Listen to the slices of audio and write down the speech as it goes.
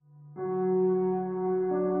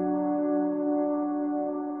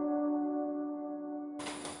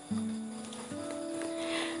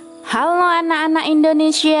Halo anak-anak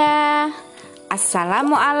Indonesia.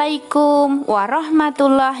 Assalamualaikum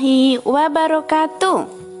warahmatullahi wabarakatuh.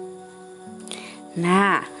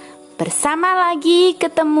 Nah, bersama lagi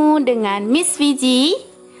ketemu dengan Miss Viji.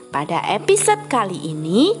 Pada episode kali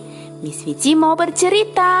ini, Miss Viji mau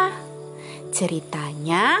bercerita.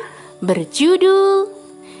 Ceritanya berjudul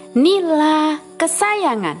Nila,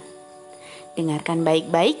 Kesayangan. Dengarkan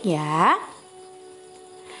baik-baik ya.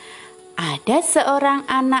 Ada seorang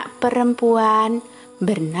anak perempuan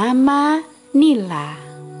bernama Nila.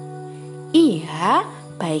 Ia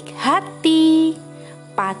baik hati,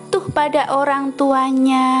 patuh pada orang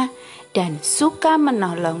tuanya, dan suka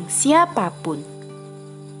menolong siapapun.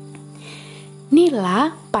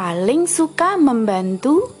 Nila paling suka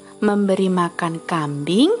membantu memberi makan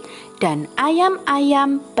kambing dan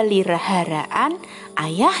ayam-ayam peliharaan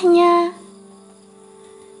ayahnya.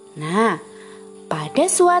 Nah,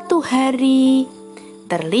 pada suatu hari,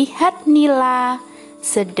 terlihat Nila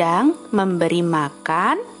sedang memberi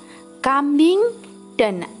makan kambing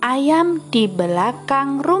dan ayam di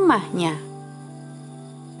belakang rumahnya.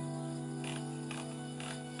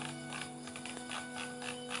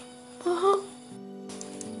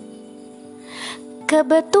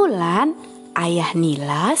 Kebetulan ayah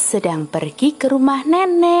Nila sedang pergi ke rumah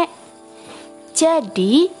nenek.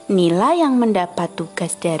 Jadi, Nila yang mendapat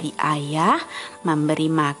tugas dari ayah memberi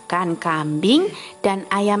makan kambing dan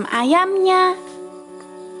ayam-ayamnya.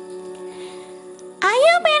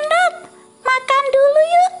 Ayo Bendot, makan dulu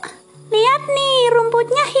yuk. Lihat nih,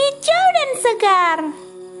 rumputnya hijau dan segar,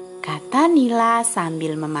 kata Nila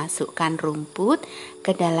sambil memasukkan rumput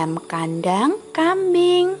ke dalam kandang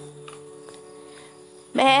kambing.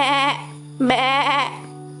 Be, be,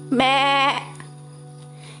 be.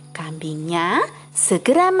 Kambingnya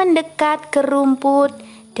segera mendekat ke rumput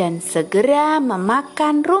dan segera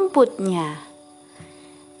memakan rumputnya.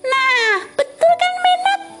 Nah, betul kan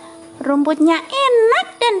Bendot? Rumputnya enak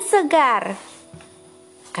dan segar,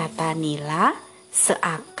 kata Nila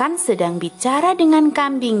seakan sedang bicara dengan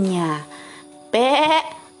kambingnya. Be,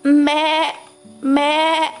 be, be.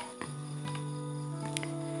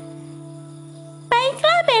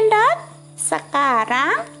 Baiklah Bendot,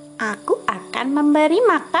 sekarang aku akan memberi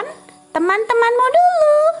makan teman-temanmu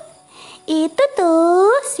dulu. Itu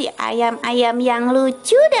tuh si ayam-ayam yang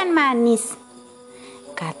lucu dan manis,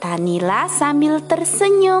 kata Nila sambil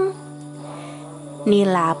tersenyum.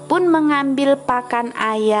 Nila pun mengambil pakan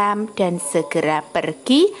ayam dan segera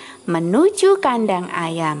pergi menuju kandang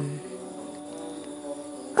ayam.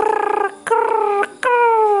 Krr, krr,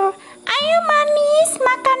 krr. Ayo manis,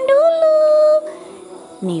 makan dulu.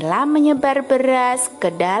 Nila menyebar beras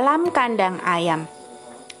ke dalam kandang ayam.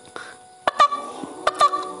 Petok,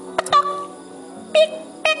 petok, petok. Pik,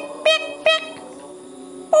 pik, pik, pik.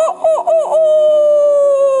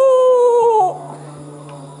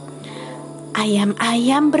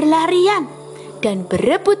 Ayam-ayam berlarian dan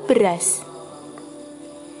berebut beras.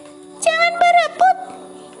 Jangan berebut.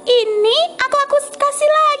 Ini aku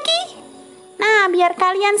kasih lagi. Nah, biar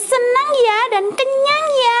kalian senang ya dan kenyang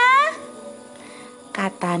ya,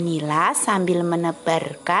 kata Nila sambil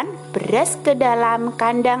menebarkan beras ke dalam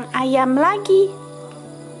kandang ayam lagi.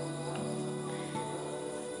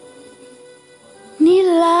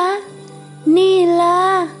 Nila,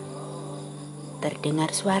 Nila. Terdengar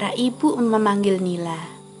suara ibu memanggil Nila.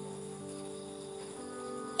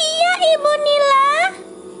 Iya Ibu Nila.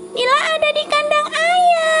 Nila ada di kandang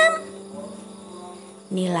ayam.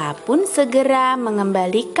 Nila pun segera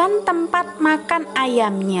mengembalikan tempat makan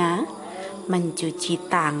ayamnya, mencuci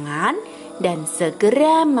tangan, dan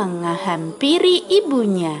segera menghampiri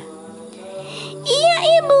ibunya. Iya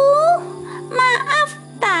Ibu, maaf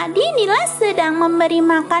tadi Nila sedang memberi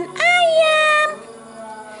makan ayam.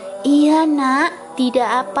 Iya Nak,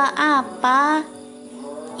 tidak apa-apa.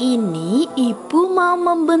 Ini ibu mau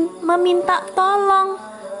meminta tolong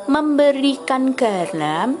memberikan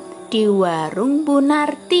garam di warung Bu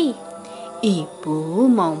Narti. Ibu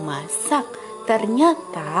mau masak,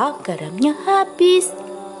 ternyata garamnya habis.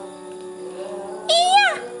 Iya,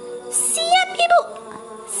 siap Ibu,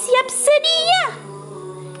 siap sedia,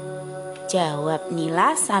 jawab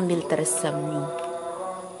Nila sambil tersenyum.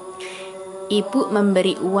 Ibu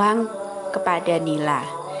memberi uang kepada Nila.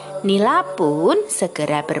 Nila pun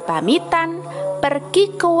segera berpamitan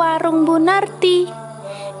pergi ke warung Bu Narti.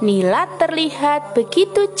 Nila terlihat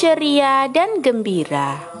begitu ceria dan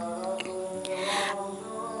gembira.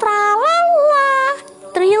 Tralala,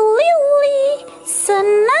 trilili,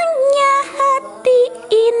 senangnya hati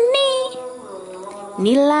ini.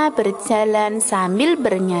 Nila berjalan sambil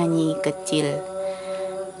bernyanyi kecil.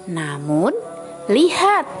 Namun,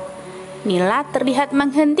 lihat, Nila terlihat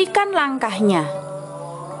menghentikan langkahnya.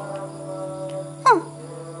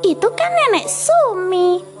 Itu kan Nenek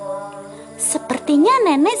Sumi. Sepertinya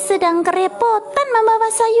nenek sedang kerepotan membawa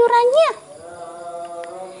sayurannya.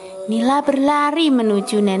 Nila berlari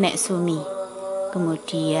menuju Nenek Sumi.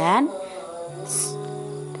 Kemudian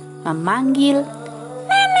memanggil,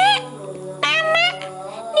 "Nenek, Nenek,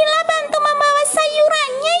 Nila bantu membawa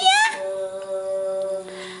sayurannya ya,"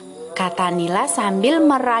 kata Nila sambil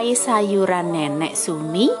meraih sayuran Nenek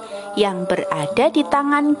Sumi yang berada di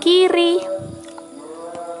tangan kiri.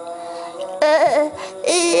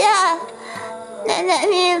 Iya, Nenek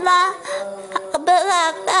Nila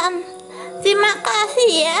keberatan. Terima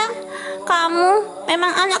kasih ya, kamu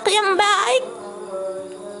memang anak yang baik.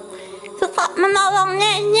 Suka menolong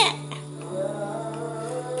nenek.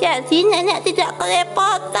 Jadi nenek tidak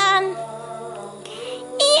kerepotan.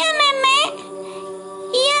 Iya nenek,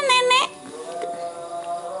 iya nenek.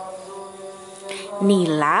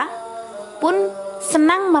 Nila pun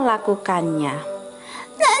senang melakukannya.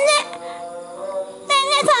 Nenek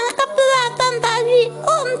sangat keberatan tadi.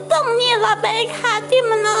 Untung Nila baik hati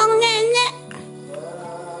menolong nenek.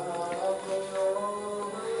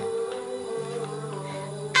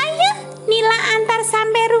 Ayo Nila antar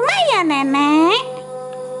sampai rumah ya nenek.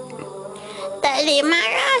 Terima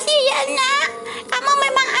kasih ya nak. Kamu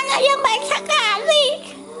memang anak yang baik sekali.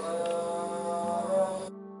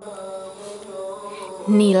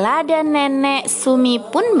 Nila dan Nenek Sumi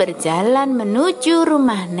pun berjalan menuju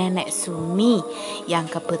rumah Nenek Sumi yang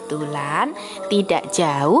kebetulan tidak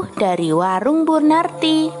jauh dari warung Bu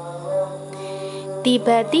Narti.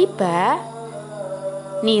 Tiba-tiba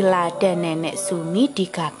Nila dan Nenek Sumi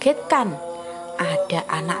dikagetkan. Ada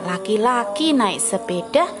anak laki-laki naik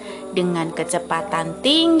sepeda dengan kecepatan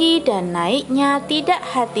tinggi dan naiknya tidak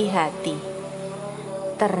hati-hati.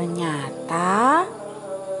 Ternyata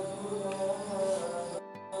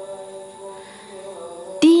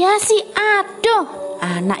dia si Ado,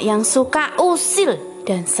 anak yang suka usil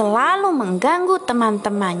dan selalu mengganggu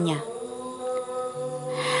teman-temannya.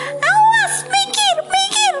 Awas, mikir,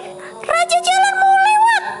 Raja Jalan mau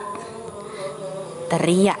lewat.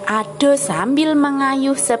 Teriak Ado sambil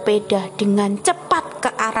mengayuh sepeda dengan cepat ke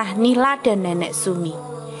arah Nila dan Nenek Sumi.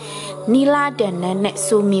 Nila dan Nenek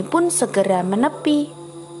Sumi pun segera menepi.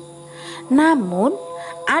 Namun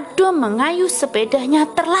Ado mengayuh sepedanya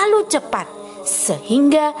terlalu cepat,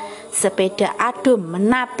 sehingga sepeda Ado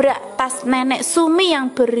menabrak tas Nenek Sumi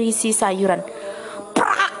yang berisi sayuran.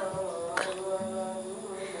 Prak!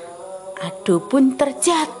 Ado pun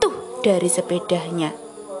terjatuh dari sepedanya.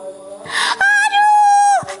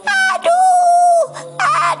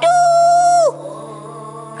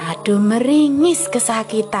 Ado meringis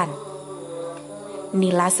kesakitan.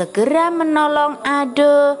 Nila segera menolong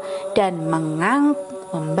Ado dan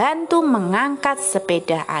membantu mengangkat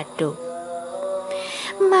sepeda Ado.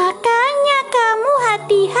 Makanya kamu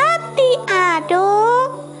hati-hati, Ado.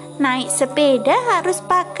 Naik sepeda harus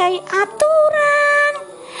pakai aturan.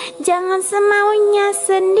 Jangan semaunya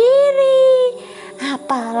sendiri.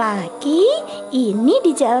 Apalagi ini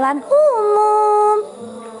di jalan umum.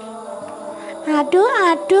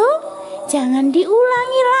 Ado, jangan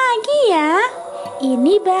diulangi lagi ya.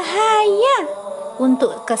 Ini bahaya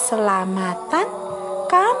untuk keselamatan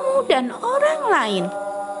kamu dan orang lain.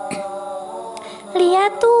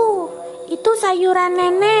 Lihat tuh, itu sayuran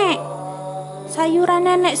nenek. Sayuran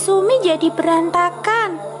Nenek Sumi jadi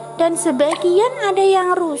berantakan dan sebagian ada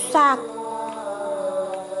yang rusak.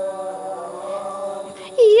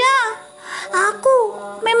 Iya, aku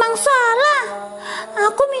memang salah.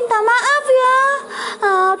 Aku minta maaf ya.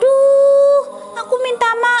 Aduh, aku minta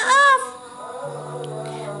maaf.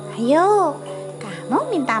 Ayo, kamu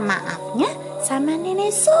minta maafnya sama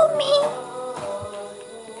Nenek Sumi.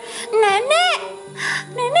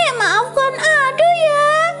 Nenek maafkan Ado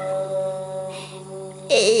ya.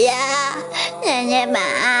 Iya, Nenek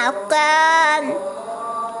maafkan.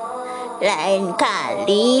 Lain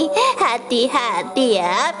kali hati-hati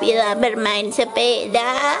ya bila bermain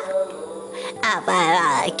sepeda.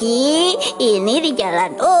 Apalagi ini di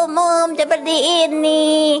jalan umum seperti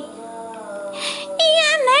ini. Iya,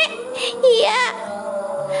 Nek. Iya.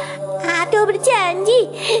 Ado berjanji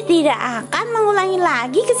tidak akan mengulangi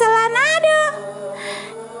lagi kesalahan Ado.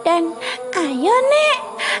 Dan ayo, Nek,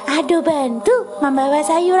 Ado bantu membawa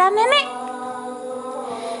sayuran Nenek.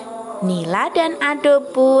 Nila dan Ado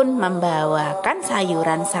pun membawakan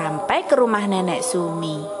sayuran sampai ke rumah Nenek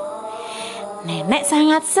Sumi. Nenek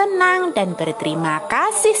sangat senang dan berterima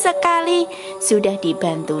kasih sekali sudah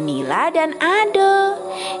dibantu Nila dan Ado.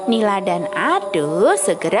 Nila dan Ado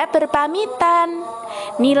segera berpamitan.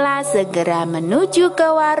 Nila segera menuju ke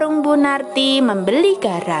warung Bu Narti membeli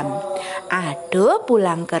garam. Ado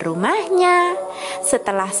pulang ke rumahnya.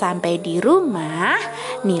 Setelah sampai di rumah,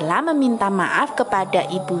 Nila meminta maaf kepada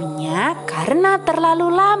ibunya karena terlalu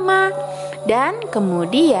lama dan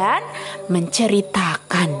kemudian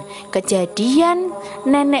menceritakan kejadian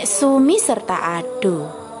Nenek Sumi serta Ado.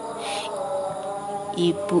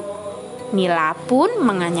 Ibu Nila pun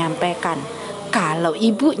menyampaikan kalau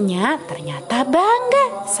ibunya ternyata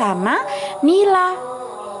bangga sama Nila.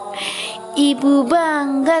 Ibu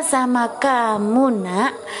bangga sama kamu,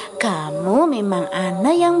 Nak. Kamu memang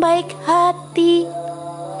anak yang baik hati.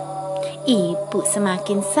 Ibu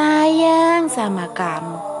semakin sayang sama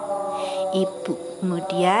kamu.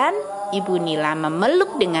 Kemudian Ibu Nila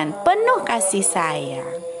memeluk dengan penuh kasih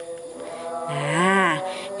sayang. Nah,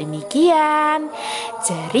 demikian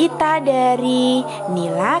cerita dari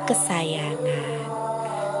Nila Kesayangan.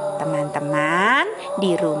 Teman-teman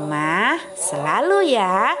di rumah selalu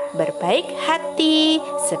ya berbaik hati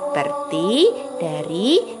seperti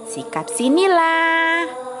dari sikap si Nila.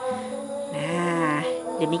 Nah,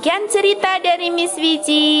 demikian cerita dari Miss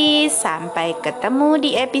Wiji. Sampai ketemu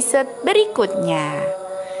di episode berikutnya.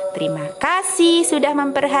 Terima kasih sudah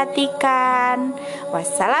memperhatikan.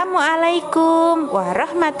 Wassalamualaikum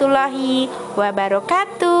warahmatullahi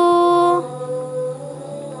wabarakatuh.